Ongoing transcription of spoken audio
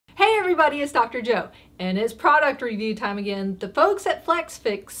everybody, it's Dr. Joe, and it's product review time again. The folks at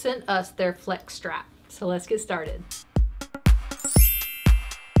FlexFix sent us their FlexStrap, so let's get started.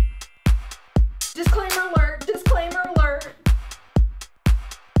 Disclaimer alert, disclaimer alert.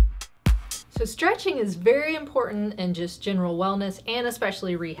 So stretching is very important in just general wellness and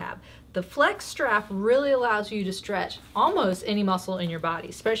especially rehab. The FlexStrap really allows you to stretch almost any muscle in your body,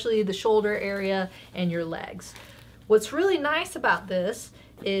 especially the shoulder area and your legs. What's really nice about this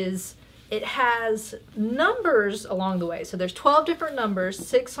is it has numbers along the way. So there's 12 different numbers,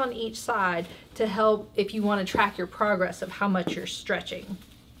 6 on each side, to help if you want to track your progress of how much you're stretching.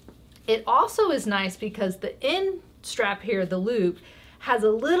 It also is nice because the end strap here, the loop, has a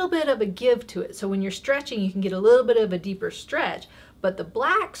little bit of a give to it. So when you're stretching, you can get a little bit of a deeper stretch, but the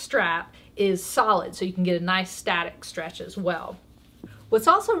black strap is solid, so you can get a nice static stretch as well. What's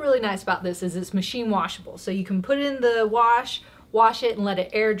also really nice about this is it's machine washable. So you can put it in the wash it and let it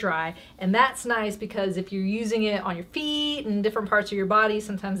air dry. And that's nice because if you're using it on your feet and different parts of your body,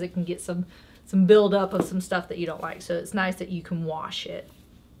 sometimes it can get some buildup of some stuff that you don't like. So it's nice that you can wash it.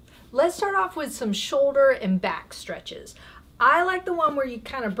 Let's start off with some shoulder and back stretches. I like the one where you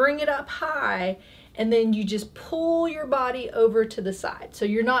kind of bring it up high and then you just pull your body over to the side. So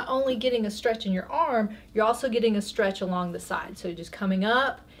you're not only getting a stretch in your arm, you're also getting a stretch along the side. So just coming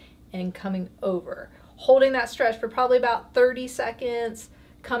up and coming over. Holding that stretch for probably about 30 seconds,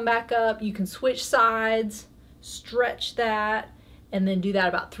 come back up. You can switch sides, stretch that, and then do that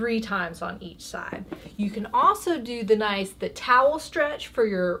about 3 times on each side. You can also do the towel stretch for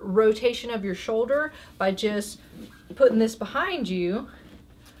your rotation of your shoulder by just putting this behind you,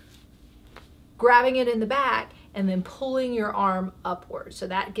 grabbing it in the back, and then pulling your arm upward. So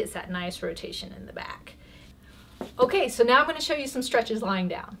that gets that nice rotation in the back. Okay, so now I'm gonna show you some stretches lying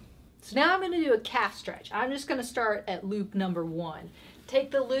down. So now I'm gonna do a calf stretch. I'm just gonna start at loop number 1.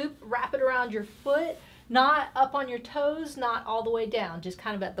 Take the loop, wrap it around your foot, not up on your toes, not all the way down, just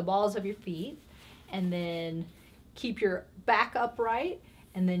kind of at the balls of your feet. And then keep your back upright,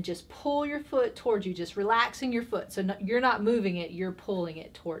 and then just pull your foot towards you, just relaxing your foot. So you're not moving it, you're pulling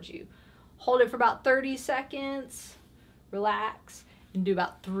it towards you. Hold it for about 30 seconds, relax, and do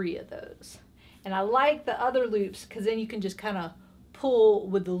about 3 of those. And I like the other loops because then you can just kind of pull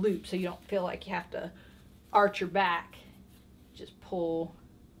with the loop so you don't feel like you have to arch your back. Just pull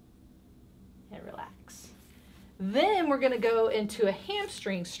and relax. Then we're gonna go into a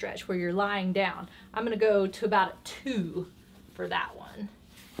hamstring stretch where you're lying down. I'm gonna go to about a 2 for that one.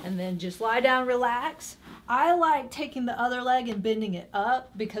 And then just lie down, relax. I like taking the other leg and bending it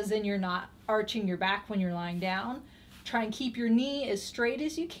up because then you're not arching your back when you're lying down. Try and keep your knee as straight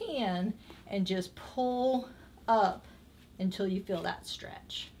as you can and just pull up until you feel that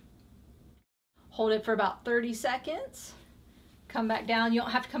stretch. Hold it for about 30 seconds. Come back down. You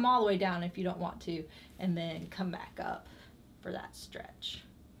don't have to come all the way down if you don't want to. And then come back up for that stretch.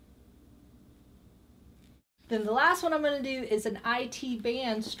 Then the last one I'm going to do is an IT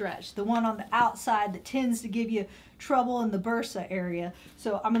band stretch, the one on the outside that tends to give you trouble in the bursa area.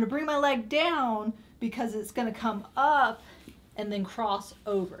 So I'm going to bring my leg down because it's going to come up and then cross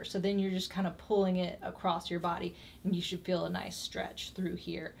over. So then you're just kind of pulling it across your body and you should feel a nice stretch through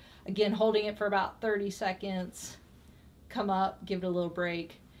here. Again, holding it for about 30 seconds, come up, give it a little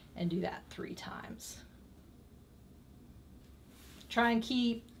break, and do that 3 times. Try and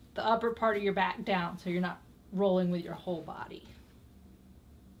keep the upper part of your back down so you're not rolling with your whole body.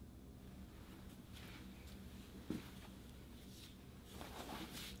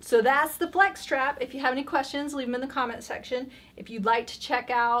 So that's the FlexStrap. If you have any questions, leave them in the comment section. If you'd like to check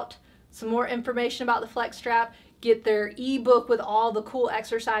out some more information about the FlexStrap, get their ebook with all the cool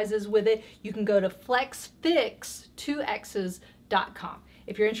exercises with it, you can go to flexfix2x's.com.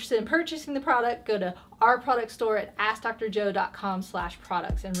 If you're interested in purchasing the product, go to our product store at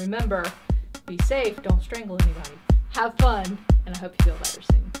AskDoctorJo.com/products. And remember, be safe, don't strangle anybody. Have fun, and I hope you feel better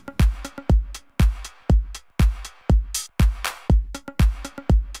soon.